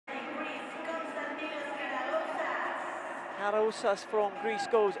KARAOUZAS from Greece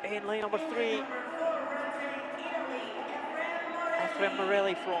goes in lane number 3. Efrem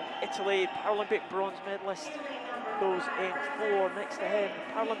MORELLI from Italy, Paralympic bronze medalist, goes in 4. Next to him,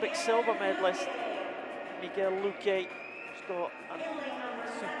 Paralympic silver medalist, Miguel, who's got a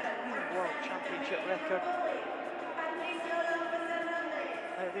supreme world championship record.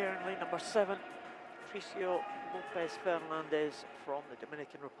 Out there in lane number 7, LOPEZ Fernandez from the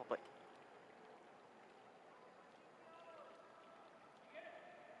Dominican Republic.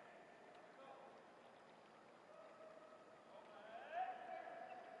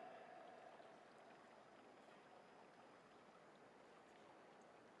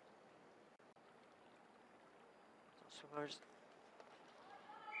 Swimmers,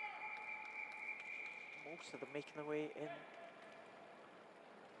 most of them making their way in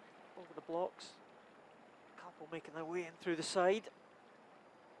over the blocks, a couple making their way in through the side.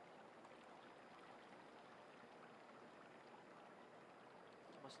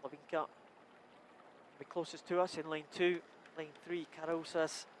 Slavinka be closest to us in lane 2, lane 3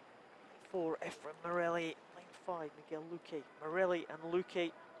 KARAOUZAS, 4 Efrem MORELLI, lane 5 Miguel, MORELLI and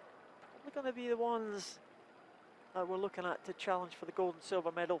LUQUE probably going to be the ones that we're looking at to challenge for the gold and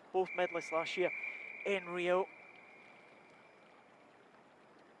silver medal, both medalists last year in Rio.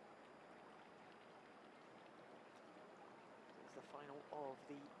 This is the final of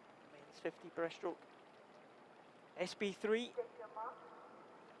the men's 50 breaststroke. SB3.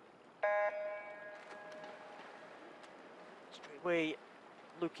 Straight away,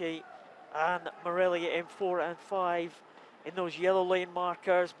 LUQUE and MORELLI in 4 and 5 in those yellow lane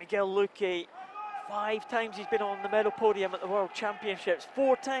markers. Miguel LUQUE, 5 times he's been on the medal podium at the World Championships,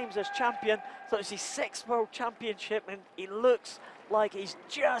 4 times as champion, so it's his 6th World Championship, and he looks like he's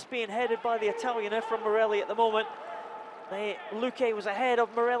just being headed by the Italian Efrem MORELLI at the moment. LUQUE was ahead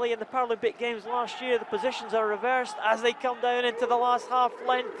of MORELLI in the Paralympic Games last year. The positions are reversed as they come down into the last half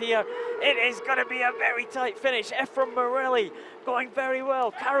length here. It is going to be a very tight finish. Efrem MORELLI going very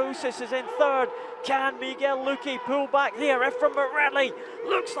well. KARAOUZAS is in 3rd. Can Miguel LUQUE pull back here? Efrem MORELLI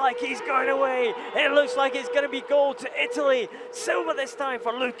looks like he's going away. It looks like it's going to be gold to Italy. Silver this time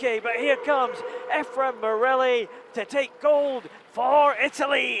for LUQUE, but here comes Efrem MORELLI to take gold for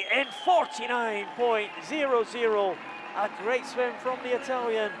Italy in 49.00. A great swim from the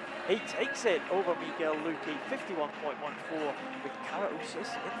Italian. He takes it over Miguel LUQUE, 51.14, with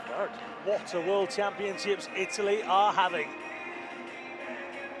KARAOUZAS in 3rd. What a World Championships Italy are having.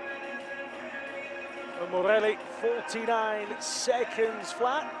 For MORELLI, 49 seconds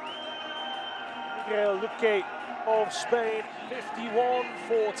flat. Miguel LUQUE of Spain,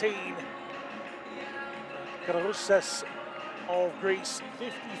 51.14. KARAOUZAS of Greece,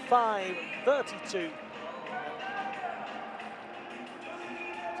 55.32.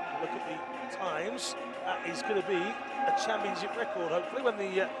 Look at the times. That is going to be a championship record, hopefully, when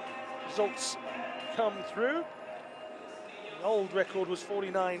the results come through. The old record was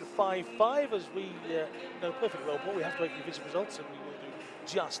 49.55, as we know perfectly well, but we have to wait for the official results, and we will do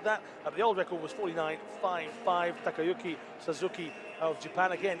just that. The old record was 49.55. Takayuki Suzuki of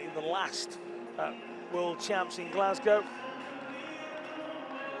Japan, again, in the last World Champs in Glasgow.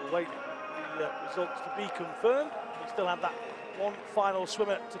 We'll wait for the results to be confirmed. We still have that one final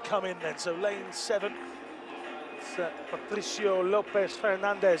swimmer to come in then. So lane 7, it's Patricio Lopez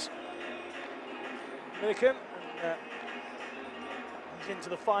Fernandez, Dominican, and he's into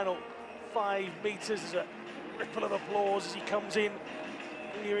the final 5 meters. There's a ripple of applause as he comes in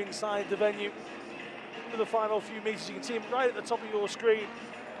here inside the venue. Into the final few meters, you can see him right at the top of your screen.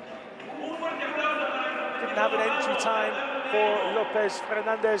 Didn't have an entry time for Lopez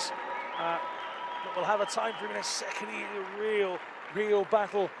Fernandez. But we'll have a time for him in a second here. A real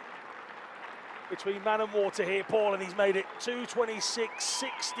battle between man and water here, Paul, and he's made it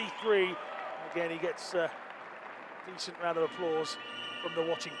 2:26.63. Again, he gets a decent round of applause from the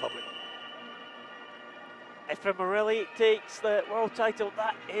watching public. Efrem MORELLI takes the world title.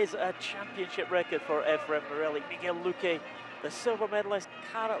 That is a championship record for Efrem MORELLI. Miguel LUQUE, the silver medalist.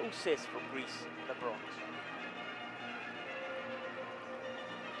 KARAOUZAS from Greece, the bronze.